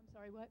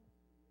sorry, what?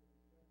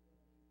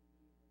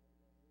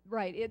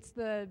 Right, it's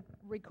the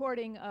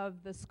recording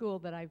of the school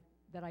that I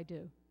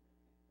do.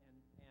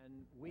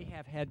 And we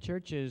have had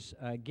churches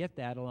get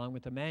that along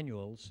with the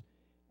manuals,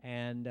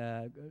 and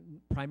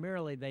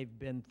primarily they've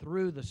been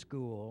through the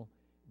school.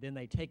 Then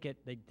they take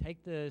the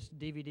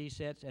DVD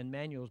sets and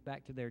manuals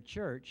back to their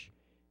church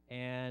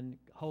and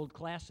hold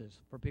classes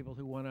for people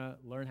who want to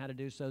learn how to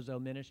do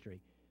sozo ministry.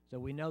 So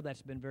we know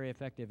that's been very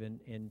effective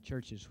in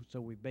churches, so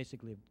we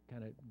basically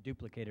kind of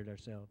duplicated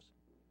ourselves.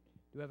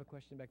 Do we have a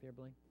question back there,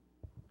 Blaine?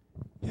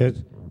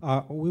 Yes.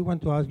 We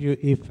want to ask you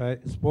if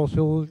it's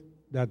possible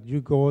that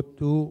you go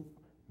to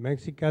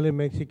Mexicali,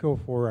 Mexico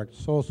for a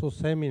sozo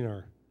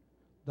seminar.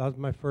 That's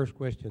my first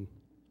question.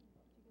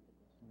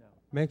 No.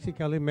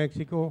 Mexicali,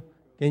 Mexico.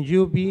 Can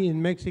you be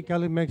in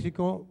Mexicali,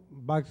 Mexico,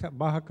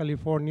 Baja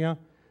California?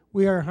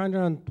 We are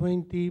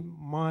 120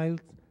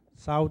 miles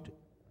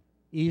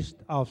southeast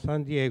of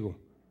San Diego,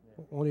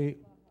 only a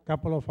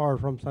couple of hours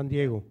from San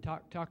Diego.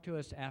 Talk to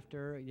us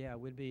after. Yeah,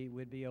 we'd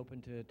be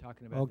open to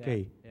talking about that.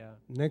 Okay. Yeah.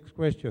 Next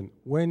question.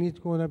 When is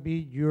going to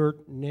be your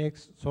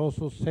next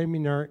sozo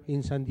seminar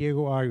in San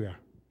Diego area?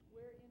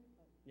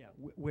 Yeah,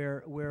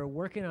 we're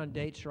working on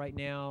dates right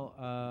now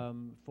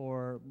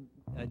for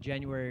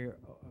January,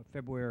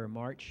 February, or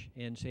March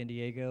in San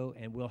Diego,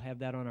 and we'll have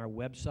that on our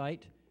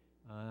website.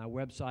 Our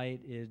website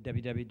is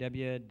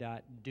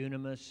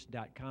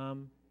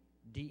www.dunamis.com,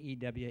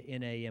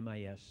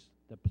 DEWNAMIS,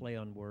 the play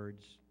on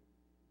words,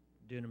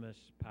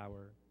 dunamis,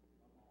 power,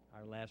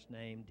 our last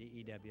name,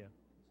 DEW. Okay.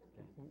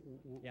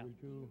 Yeah. Would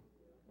you?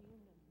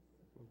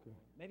 Okay.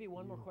 Maybe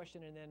one more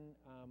question, and then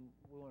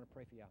we want to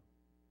pray for y'all.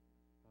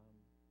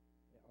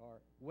 Or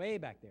way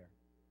back there.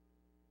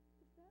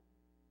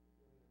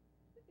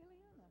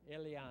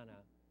 Eliana.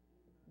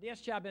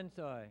 Dias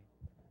abençoe.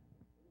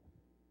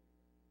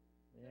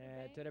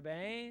 Yeah, tudo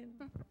bem?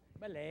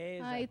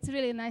 Beleza. It's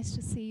really nice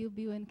to see you,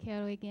 Bill and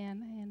Carol,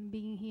 again, and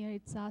being here.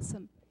 It's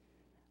awesome.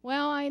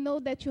 Well, I know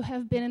that you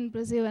have been in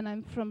Brazil, and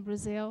I'm from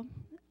Brazil.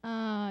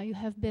 You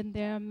have been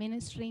there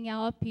ministering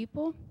our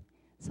people.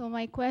 So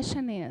my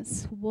question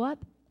is, what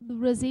do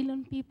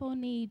Brazilian people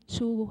need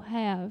to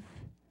have?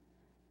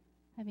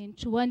 I mean,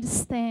 to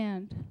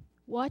understand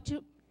what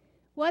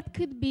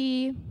could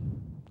be,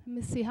 let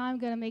me see how I'm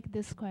going to make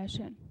this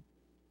question.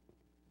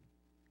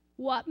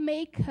 What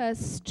make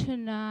us to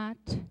not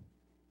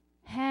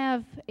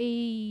have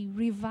a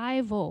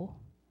revival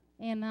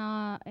in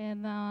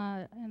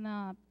the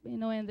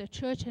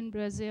church in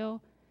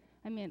Brazil?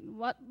 I mean,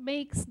 what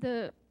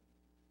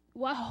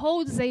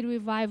holds a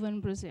revival in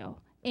Brazil,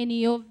 in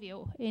your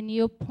view, in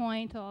your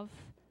point of,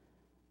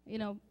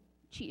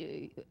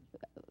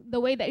 the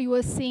way that you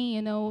were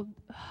seeing,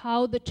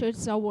 how the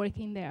churches are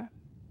working there?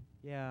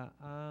 Yeah.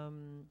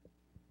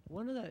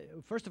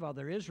 First of all,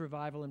 there is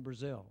revival in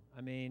Brazil.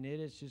 I mean,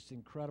 it is just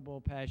incredible,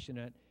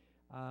 passionate.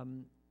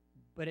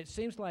 But it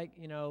seems like,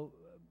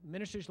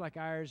 ministries like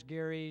ours,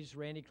 Gary's,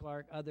 Randy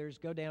Clark, others,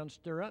 go down,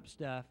 stir up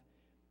stuff.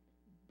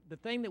 The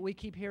thing that we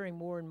keep hearing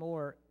more and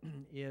more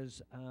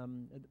is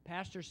the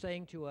pastor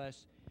saying to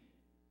us,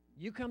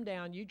 you come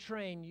down, you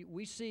train,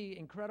 we see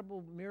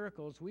incredible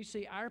miracles. We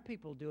see our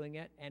people doing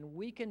it, and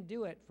we can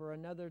do it for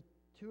another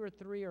 2 or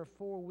 3 or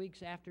 4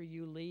 weeks after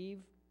you leave,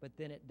 but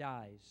then it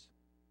dies.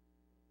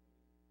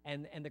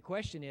 And the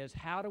question is,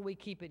 how do we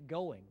keep it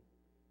going?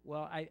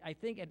 Well, I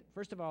think,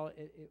 first of all,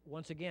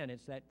 once again,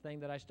 it's that thing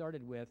that I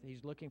started with.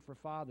 He's looking for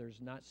fathers,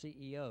 not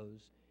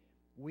CEOs.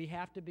 We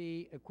have to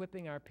be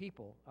equipping our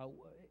people.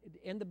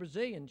 In the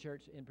Brazilian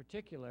church in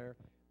particular,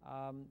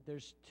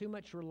 there's too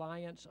much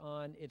reliance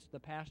on it's the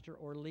pastor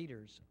or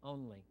leaders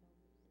only,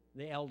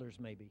 the elders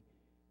maybe.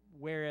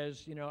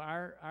 Whereas,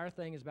 our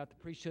thing is about the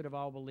priesthood of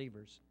all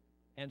believers.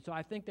 And so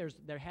I think there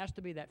has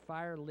to be that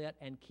fire lit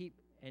and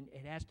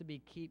it has to be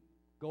keep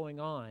going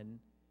on,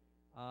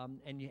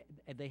 and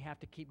they have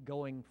to keep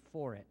going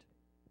for it.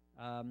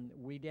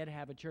 We did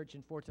have a church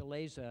in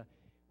Fortaleza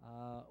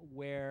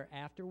where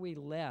after we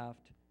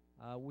left,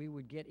 we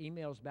would get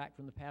emails back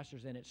from the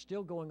pastors, and it's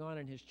still going on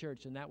in his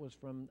church, and that was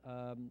from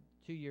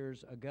 2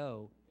 years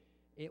ago.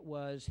 It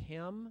was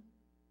him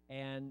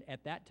and,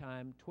 at that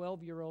time,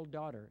 12-year-old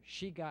daughter.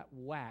 She got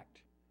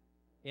whacked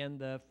in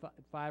the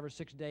 5 or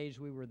 6 days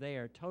we were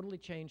there, totally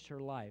changed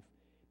her life.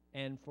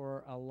 And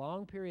for a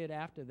long period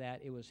after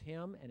that, it was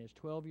him and his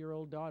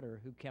 12-year-old daughter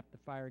who kept the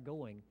fire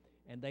going,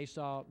 and they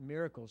saw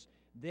miracles.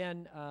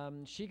 Then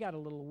she got a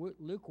little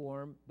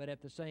lukewarm, but at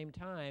the same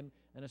time,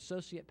 an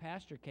associate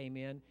pastor came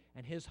in,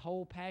 and his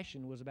whole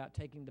passion was about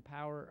taking the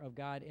power of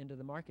God into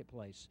the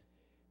marketplace.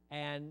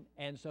 And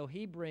so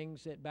he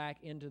brings it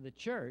back into the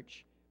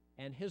church,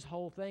 and his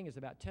whole thing is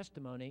about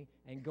testimony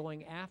and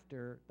going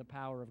after the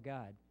power of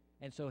God.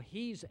 And so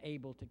he's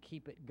able to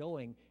keep it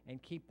going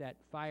and keep that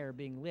fire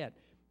being lit.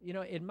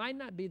 It might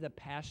not be the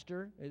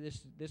pastor,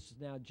 this is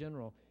now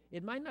general,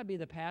 it might not be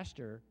the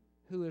pastor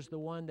who is the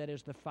one that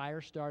is the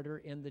fire starter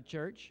in the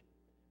church,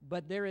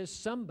 but there is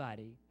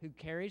somebody who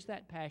carries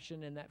that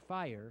passion and that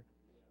fire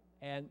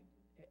and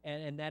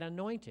that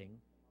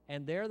anointing,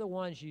 and they're the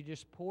ones you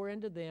just pour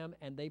into them,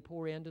 and they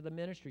pour into the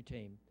ministry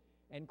team.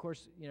 And of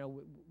course, you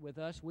know, with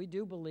us, we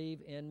do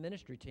believe in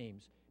ministry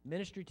teams.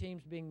 Ministry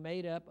teams being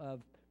made up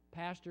of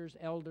pastors,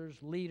 elders,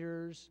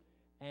 leaders,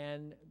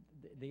 and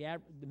the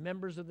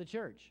members of the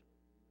church,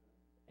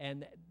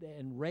 and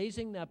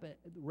raising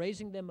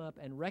them up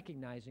and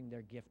recognizing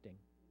their gifting.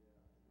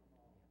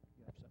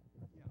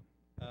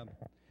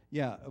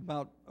 Yeah,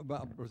 about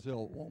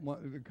Brazil,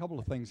 a couple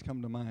of things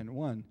come to mind.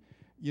 One,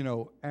 you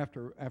know,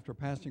 after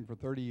pastoring for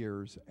 30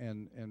 years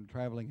and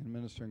traveling and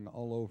ministering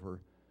all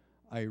over,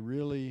 I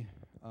really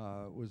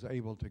was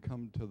able to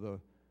come to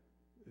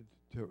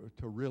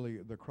really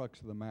the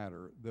crux of the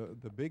matter.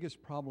 The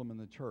biggest problem in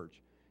the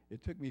church,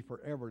 it took me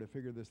forever to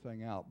figure this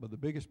thing out, but the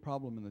biggest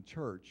problem in the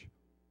church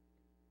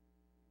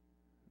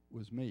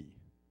was me,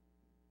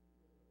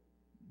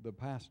 the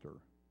pastor.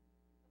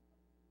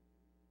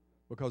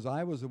 Because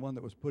I was the one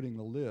that was putting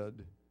the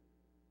lid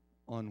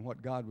on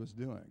what God was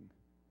doing.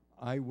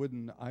 I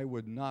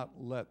would not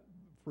let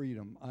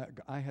freedom.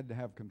 I had to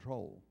have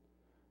control.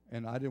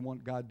 And I didn't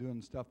want God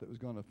doing stuff that was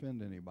going to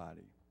offend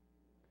anybody.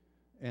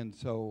 And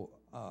so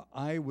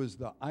I was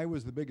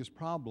the biggest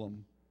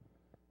problem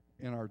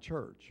in our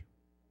church.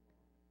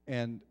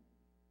 And,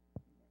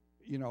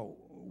 you know,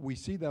 we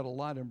see that a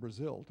lot in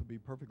Brazil, to be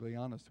perfectly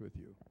honest with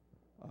you,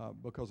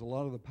 because a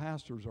lot of the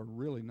pastors are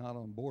really not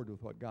on board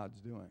with what God's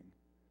doing.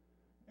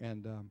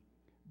 And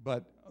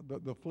but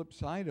the flip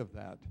side of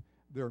that,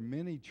 there are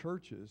many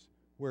churches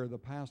where the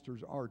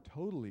pastors are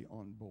totally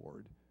on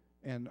board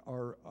and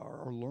are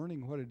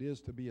learning what it is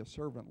to be a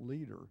servant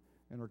leader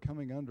and are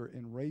coming under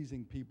and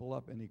raising people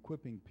up and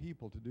equipping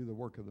people to do the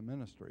work of the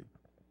ministry.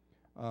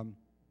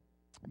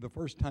 The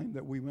first time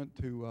that we went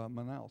to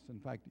Manaus, in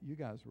fact, you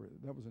guys were,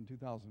 that was in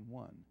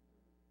 2001.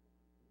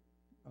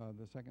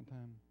 The second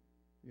time?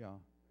 Yeah.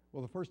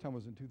 Well, the first time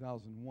was in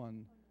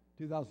 2001,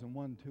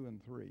 2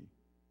 and 3.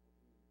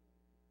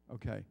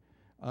 Okay.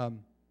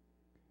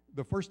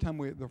 The first time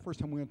we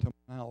went to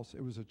Manaus,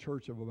 it was a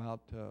church of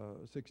about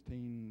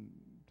 16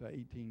 to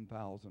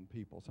 18,000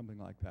 people, something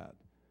like that.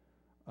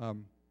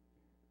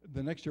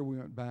 The next year we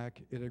went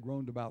back, it had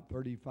grown to about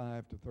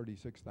 35 to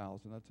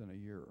 36,000. That's in a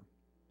year.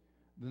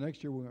 The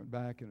next year we went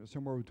back, and it was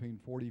somewhere between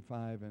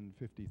 45 and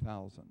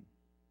 50,000.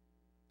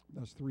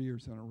 That's 3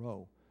 years in a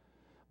row.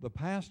 The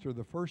pastor,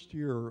 the first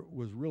year,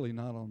 was really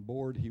not on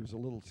board. He was a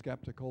little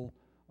skeptical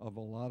of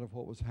a lot of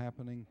what was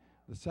happening.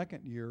 The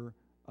second year,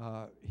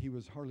 he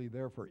was hardly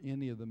there for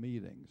any of the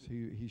meetings.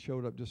 He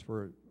showed up just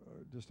for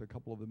just a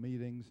couple of the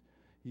meetings.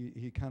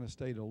 He kind of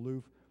stayed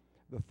aloof.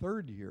 The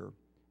third year,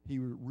 he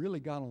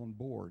really got on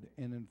board.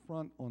 And in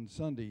front on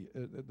Sunday,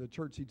 the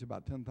church seats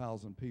about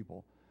 10,000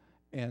 people.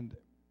 And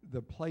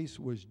the place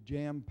was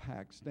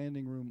jam-packed,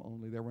 standing room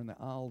only. They were in the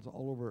aisles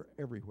all over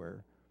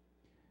everywhere.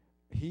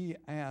 He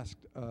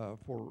asked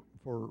for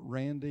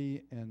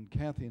Randy and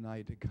Kathy and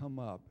I to come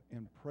up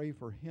and pray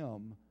for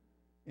him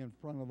in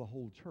front of the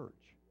whole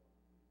church.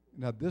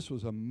 Now, this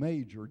was a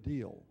major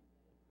deal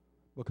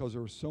because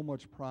there was so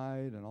much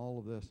pride and all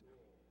of this.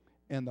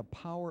 And the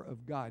power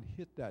of God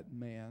hit that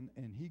man,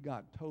 and he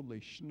got totally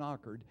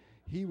schnockered.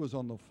 He was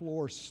on the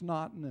floor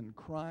snotting and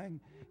crying.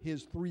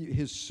 His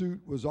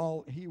suit was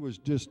he was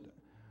just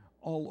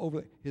all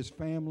over. His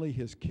family,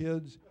 his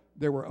kids,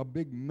 they were a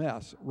big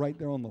mess right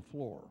there on the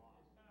floor.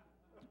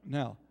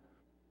 Now,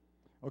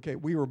 okay,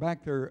 we were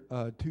back there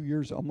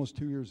almost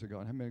 2 years ago,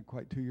 and I mean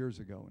quite 2 years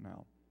ago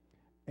now.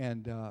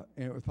 And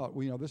we thought,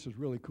 well, you know, this is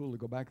really cool to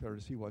go back there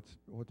to see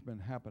what's been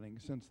happening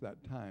since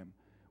that time.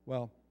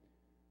 Well,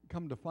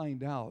 come to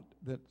find out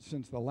that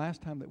since the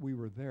last time that we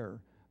were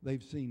there,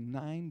 they've seen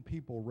 9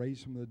 people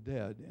raised from the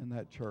dead in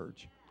that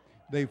church.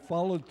 They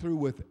followed through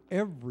with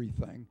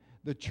everything.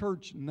 The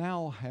church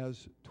now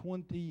has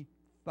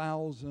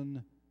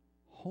 20,000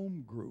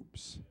 home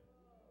groups.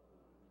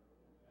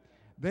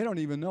 They don't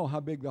even know how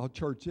big the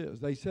church is.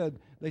 They said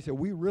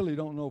we really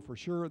don't know for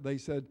sure. They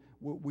said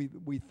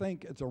we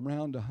think it's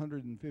around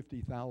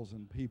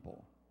 150,000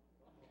 people.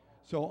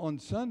 So on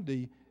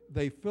Sunday,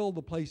 they fill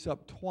the place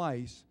up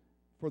twice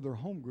for their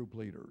home group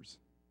leaders.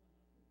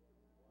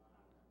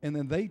 And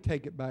then they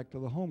take it back to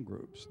the home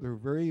groups. They're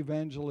very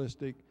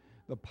evangelistic.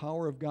 The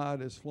power of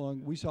God is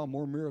flowing. We saw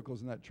more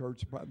miracles in that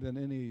church than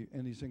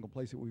any single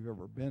place that we've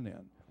ever been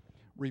in.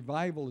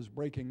 Revival is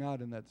breaking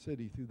out in that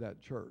city through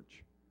that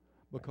church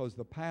because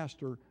the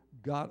pastor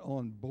got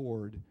on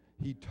board.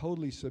 He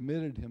totally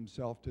submitted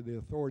himself to the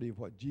authority of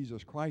what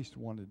Jesus Christ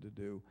wanted to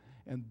do.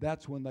 And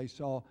that's when they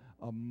saw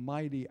a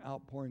mighty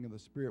outpouring of the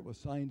Spirit with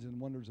signs and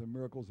wonders and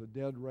miracles, the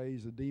dead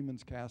raised, the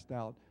demons cast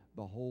out,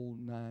 the whole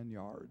 9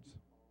 yards.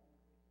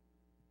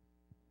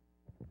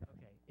 Okay.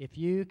 If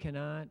you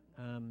cannot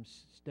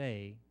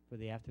stay for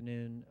the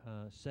afternoon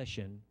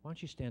session, why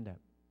don't you stand up?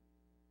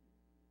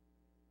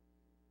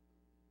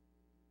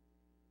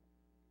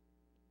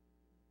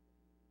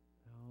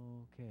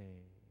 Okay.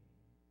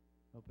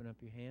 Open up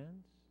your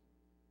hands.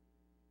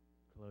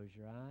 Close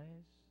your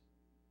eyes.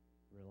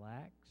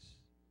 Relax.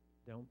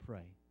 Don't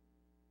pray.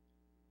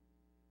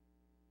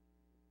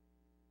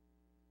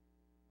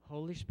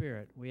 Holy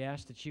Spirit, we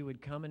ask that you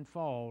would come and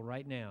fall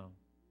right now.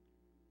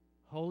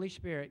 Holy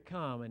Spirit,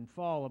 come and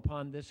fall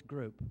upon this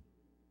group.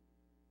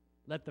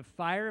 Let the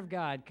fire of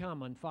God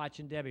come on Foch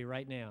and Debbie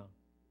right now.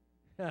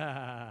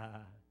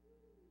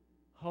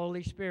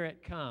 Holy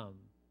Spirit, come.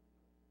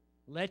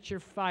 Let your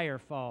fire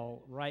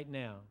fall right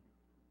now.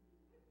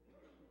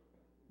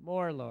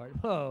 More, Lord.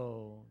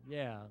 Oh,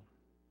 yeah.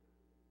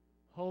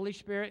 Holy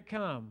Spirit,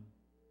 come.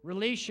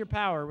 Release your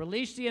power.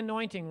 Release the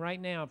anointing right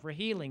now for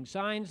healing,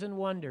 signs, and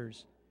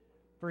wonders,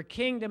 for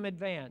kingdom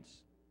advance.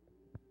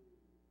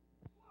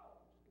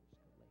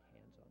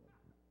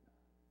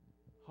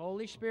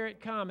 Holy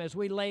Spirit, come. As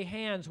we lay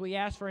hands, we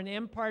ask for an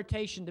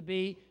impartation to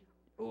be,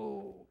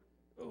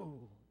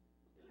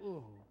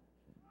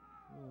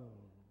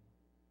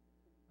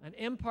 an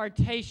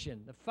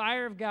impartation, the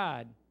fire of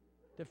God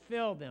to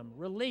fill them.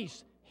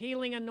 Release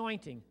healing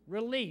anointing.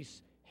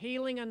 Release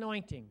healing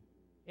anointing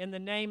in the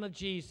name of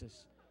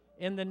Jesus.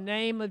 In the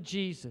name of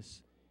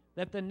Jesus.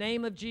 That the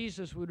name of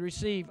Jesus would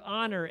receive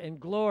honor and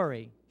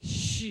glory.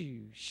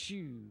 Shoo,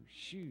 shoo,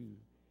 shoo.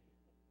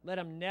 Let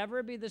them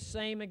never be the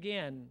same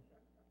again.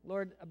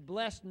 Lord,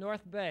 bless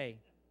North Bay.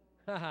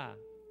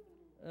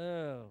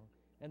 Oh,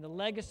 and the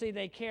legacy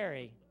they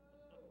carry.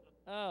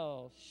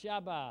 Oh,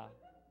 Shabbat.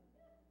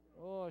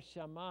 Oh,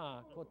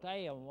 Shama,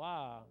 Kotaya,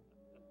 Wa.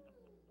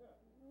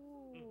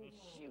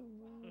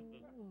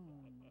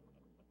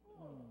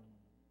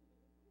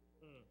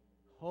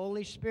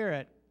 Holy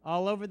Spirit,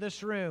 all over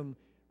this room,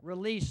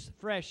 release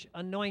fresh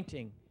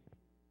anointing,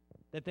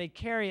 that they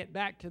carry it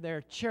back to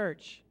their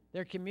church,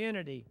 their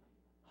community.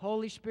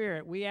 Holy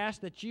Spirit, we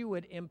ask that you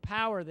would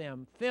empower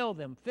them, fill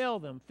them, fill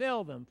them,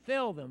 fill them,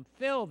 fill them,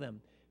 fill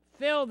them,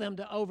 fill them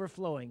to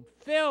overflowing,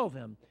 fill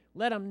them.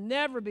 Let them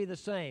never be the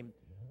same.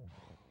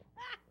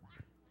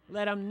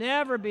 Let them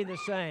never be the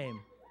same.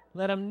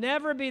 Let them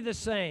never be the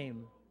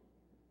same.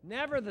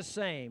 Never the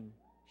same.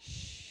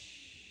 Shh.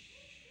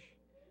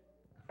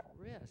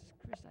 Chris,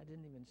 I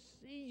didn't even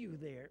see you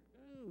there.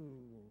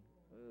 Ooh.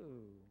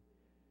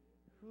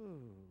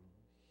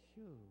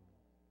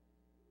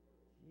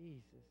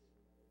 Jesus.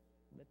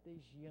 Let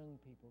these young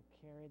people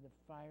carry the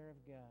fire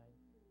of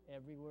God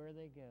everywhere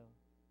they go.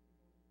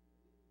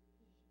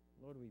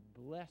 Lord, we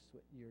bless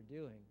what you're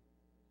doing.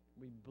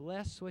 We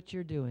bless what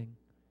you're doing.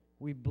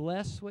 We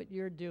bless what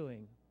you're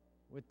doing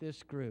with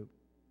this group.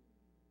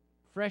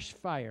 Fresh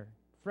fire,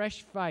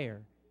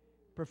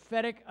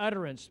 prophetic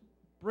utterance,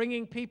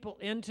 bringing people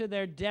into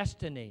their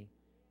destiny.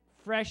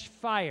 Fresh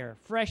fire,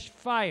 fresh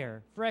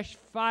fire, fresh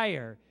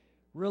fire.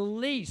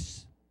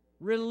 Release,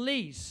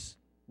 release,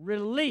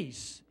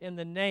 release in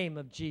the name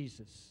of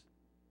Jesus.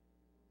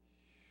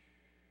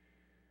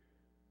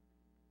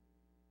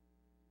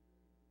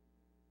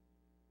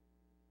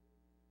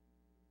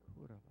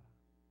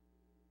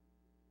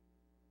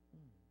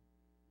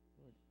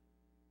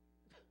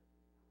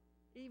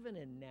 Even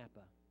in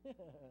Napa.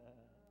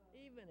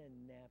 Even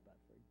in Napa,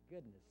 for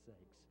goodness sakes.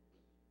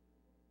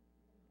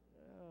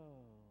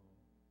 Oh,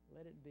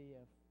 let it be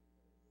a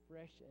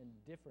fresh and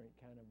different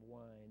kind of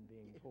wine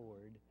being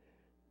poured.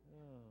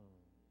 Oh.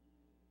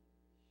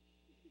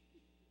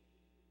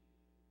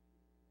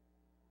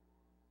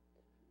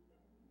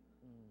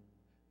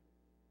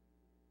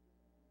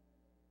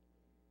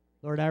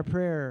 Lord, our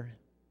prayer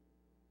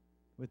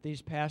with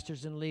these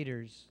pastors and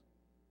leaders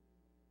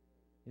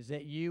is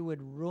that you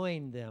would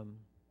ruin them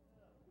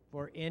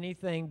for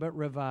anything but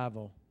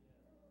revival.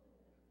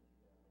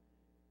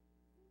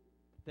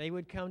 They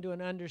would come to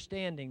an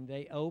understanding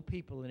they owe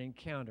people an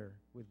encounter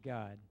with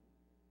God.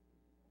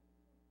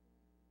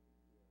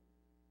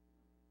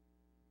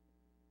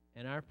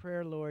 And our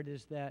prayer, Lord,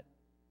 is that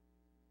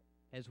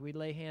as we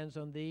lay hands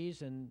on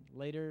these and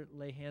later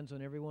lay hands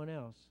on everyone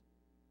else,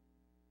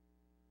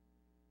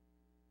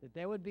 that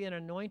there would be an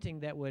anointing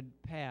that would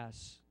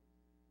pass,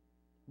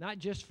 not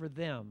just for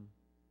them,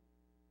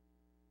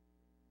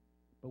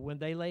 but when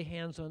they lay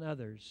hands on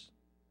others,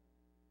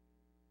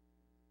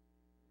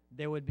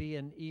 there would be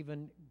an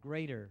even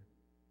greater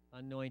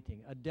anointing,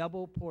 a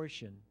double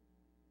portion,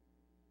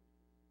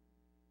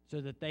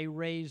 so that they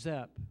raise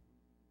up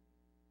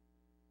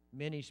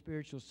many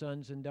spiritual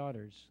sons and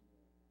daughters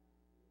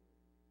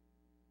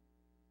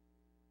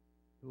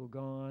who will go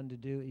on to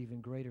do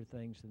even greater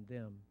things than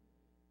them.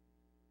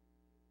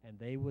 And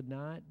they would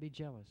not be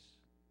jealous.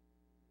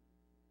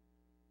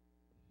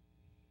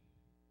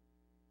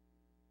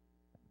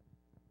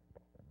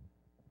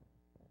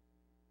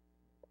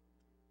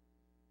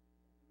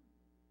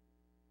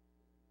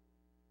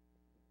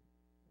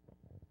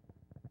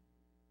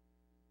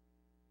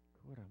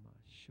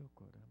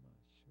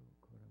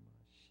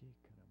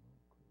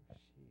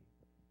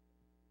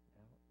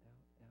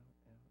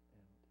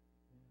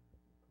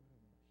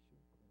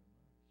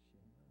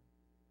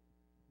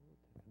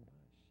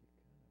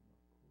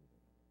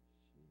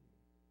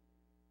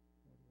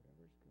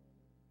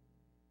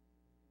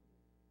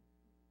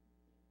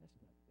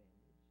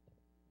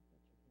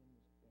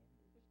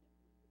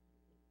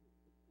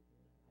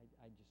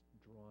 I just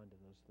drawn to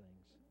those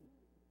things.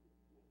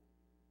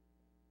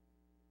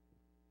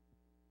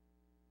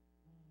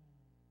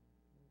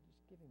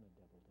 Just give him a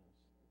double dose.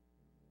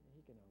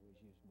 He can always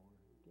use more.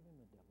 Give him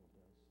the devil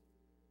dose.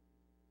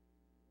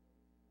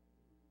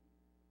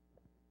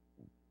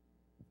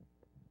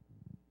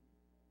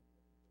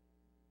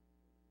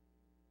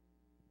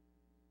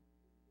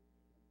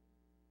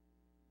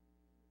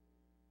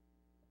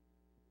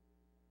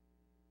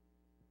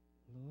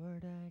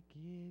 Lord, I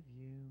give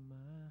you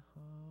my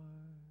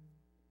heart.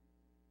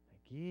 I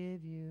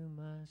give you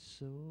my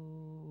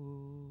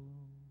soul.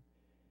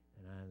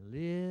 And I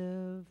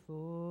live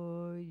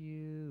for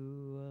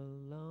you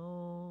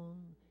alone.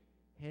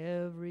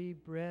 Every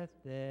breath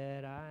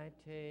that I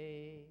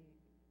take,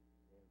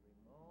 every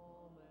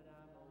moment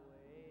I'm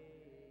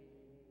awake.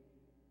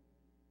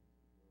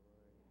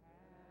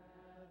 Lord,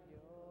 have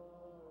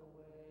your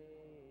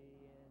way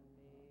in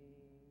me.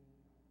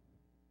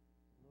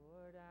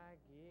 Lord, I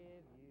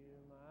give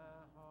you my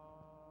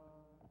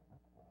heart.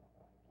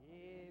 I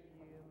give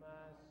you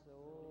my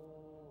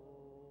soul.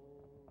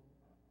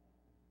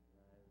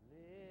 I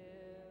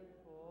live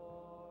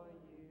for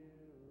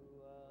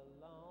you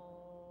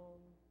alone.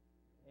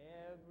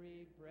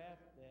 Every breath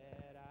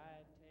that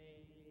I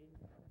take.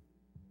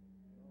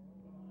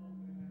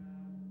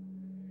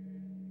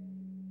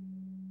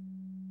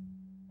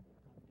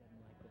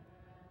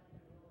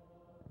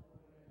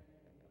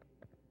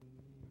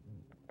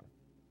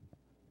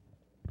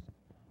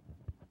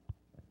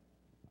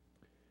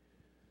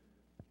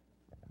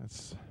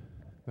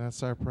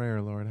 That's our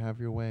prayer, Lord. Have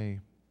your way.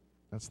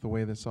 That's the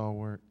way this all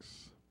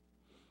works.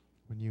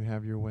 When you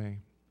have your way.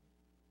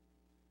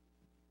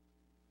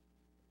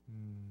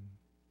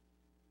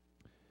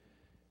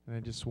 And I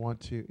just want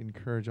to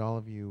encourage all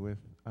of you with,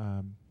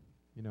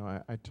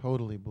 I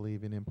totally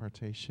believe in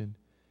impartation.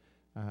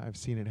 I've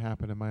seen it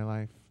happen in my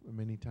life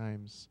many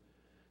times.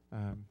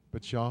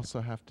 But you also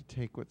have to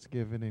take what's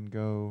given and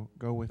go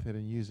with it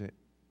and use it.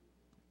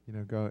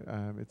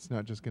 It's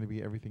not just going to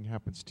be everything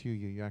happens to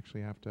you. You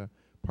actually have to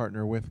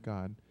partner with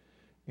God,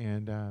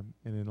 and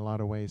in a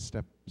lot of ways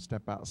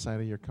step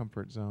outside of your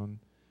comfort zone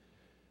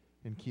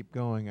and keep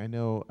going. I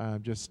know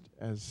just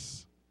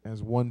as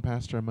one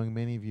pastor among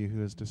many of you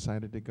who has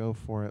decided to go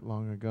for it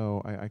long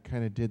ago, I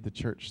kind of did the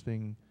church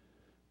thing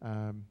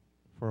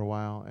for a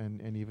while,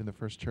 and even the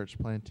first church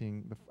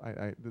planting.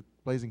 The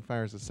Blazing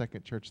Fire is the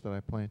second church that I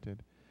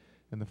planted.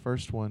 And the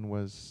first one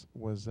was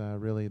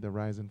really the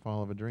rise and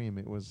fall of a dream.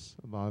 It was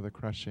a lot of the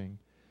crushing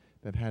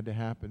that had to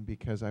happen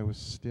because I was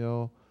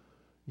still,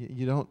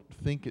 you don't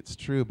think it's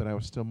true, but I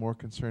was still more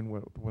concerned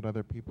with what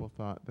other people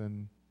thought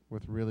than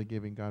with really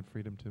giving God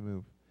freedom to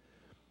move.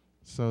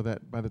 So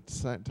that by the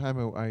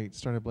time I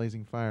started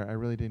Blazing Fire, I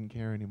really didn't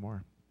care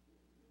anymore.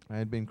 I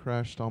had been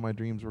crushed. All my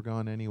dreams were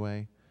gone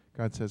anyway.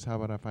 God says, how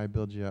about if I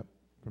build you up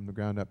from the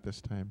ground up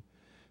this time?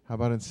 How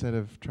about instead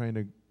of trying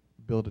to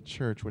build a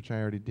church, which I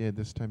already did,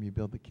 this time you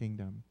build the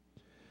kingdom.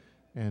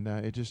 And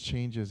it just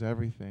changes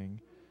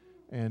everything.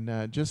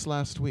 And just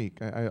last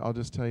week, I'll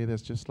just tell you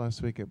this, just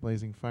last week at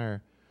Blazing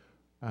Fire,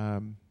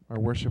 our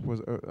worship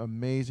was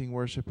amazing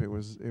worship. It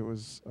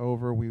was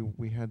over.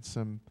 We had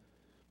some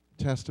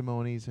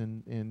testimonies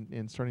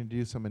and starting to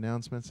do some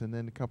announcements, and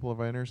then a couple of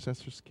our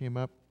intercessors came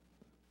up.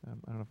 I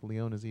don't know if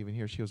Leona's even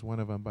here. She was one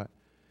of them,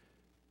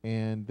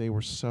 and they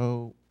were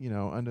so,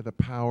 under the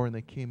power, and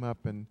they came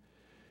up, and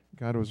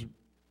God was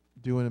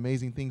doing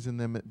amazing things in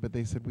them, but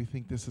they said, we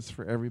think this is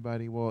for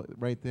everybody. Well,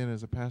 right then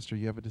as a pastor,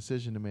 you have a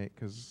decision to make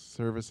because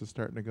service is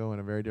starting to go in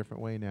a very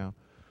different way now.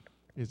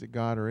 Is it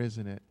God or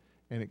isn't it?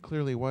 And it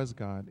clearly was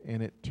God,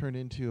 and it turned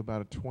into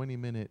about a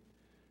 20-minute,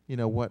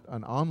 what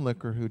an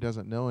onlooker who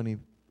doesn't know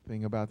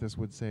anything about this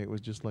would say, it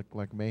was just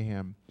like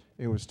mayhem.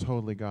 It was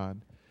totally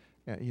God.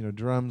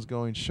 Drums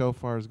going,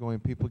 shofars going,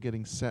 people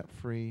getting set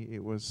free.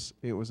 It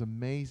was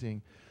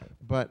amazing.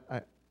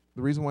 But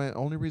the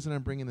only reason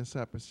I'm bringing this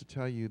up is to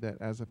tell you that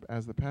as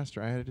the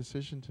pastor, I had a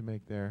decision to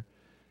make there.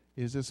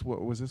 Was this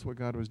what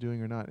God was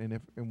doing or not? And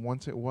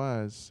once it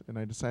was, and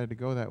I decided to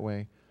go that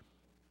way,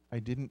 I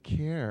didn't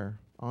care,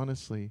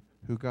 honestly,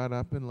 who got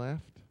up and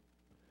left.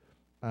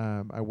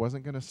 I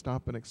wasn't going to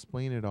stop and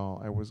explain it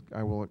all.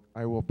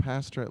 I will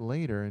pastor it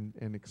later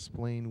and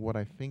explain what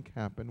I think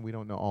happened. We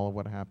don't know all of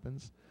what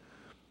happens.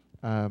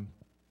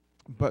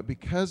 But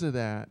because of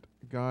that,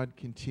 God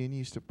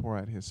continues to pour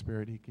out His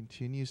Spirit. He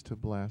continues to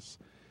bless.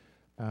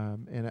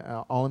 And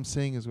all I'm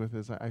saying is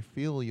I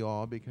feel you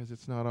all because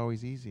it's not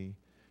always easy.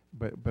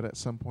 But at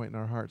some point in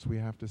our hearts, we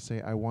have to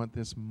say, I want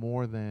this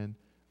more than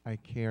I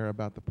care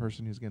about the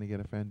person who's going to get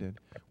offended.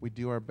 We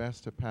do our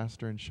best to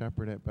pastor and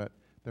shepherd it, but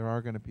there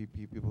are going to be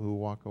people who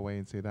walk away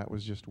and say, that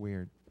was just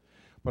weird.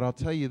 But I'll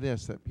tell you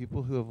this, that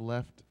people who have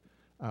left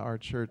our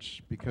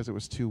church because it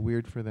was too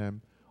weird for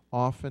them,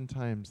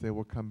 oftentimes they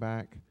will come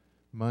back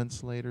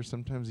months later,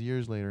 sometimes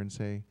years later, and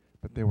say,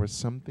 but there was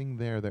something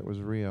there that was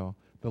real.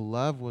 The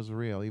love was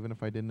real, even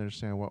if I didn't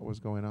understand what was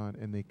going on,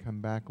 and they come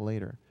back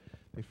later.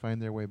 They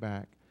find their way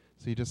back.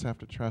 So you just have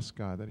to trust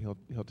God that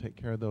He'll take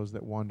care of those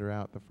that wander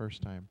out the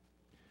first time.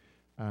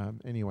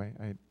 Anyway,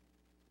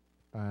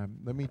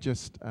 let me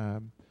just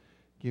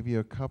give you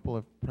a couple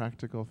of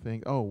practical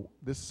things. Oh,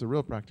 this is a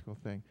real practical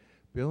thing.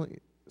 Bill,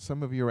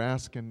 some of you are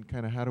asking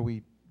kind of how do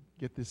we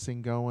get this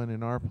thing going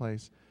in our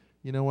place.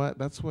 You know what?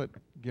 That's what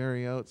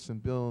Gary Oates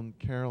and Bill and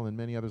Carol and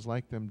many others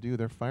like them do.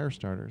 They're fire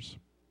starters.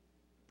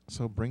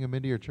 So bring them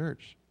into your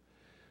church.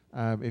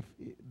 If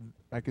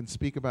I can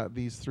speak about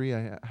these three,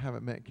 I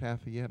haven't met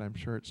Kathy yet. I'm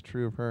sure it's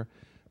true of her.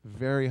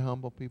 Very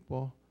humble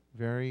people.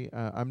 Very.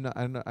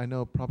 I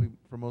know probably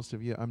for most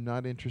of you, I'm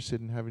not interested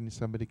in having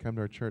somebody come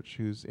to our church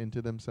who's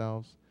into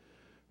themselves,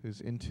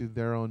 who's into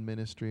their own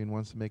ministry and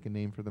wants to make a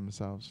name for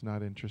themselves.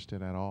 Not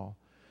interested at all.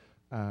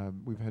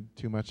 We've had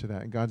too much of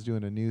that. And God's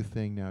doing a new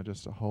thing now,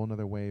 just a whole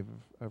other wave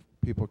of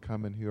people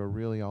coming who are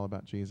really all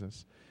about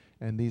Jesus.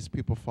 And these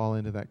people fall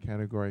into that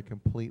category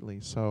completely.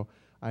 So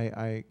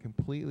I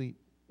completely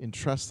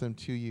entrust them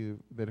to you,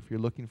 that if you're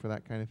looking for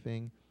that kind of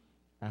thing,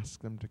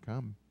 ask them to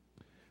come.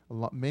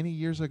 Many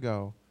years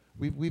ago,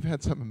 we've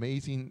had some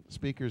amazing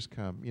speakers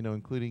come,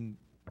 including,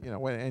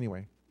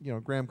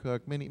 Graham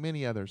Cook,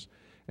 many others.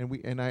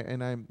 And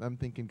I'm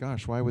thinking,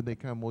 gosh, why would they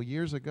come? Well,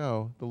 years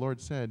ago, the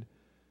Lord said,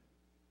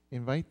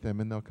 invite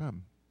them and they'll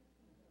come.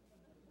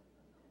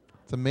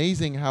 It's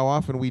amazing how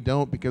often we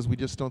don't, because we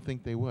just don't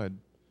think they would.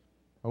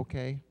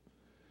 Okay.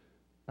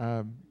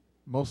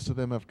 Most of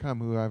them have come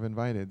who I've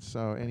invited.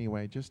 So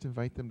anyway, just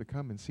invite them to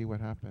come and see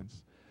what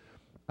happens.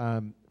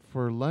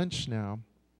 For lunch now,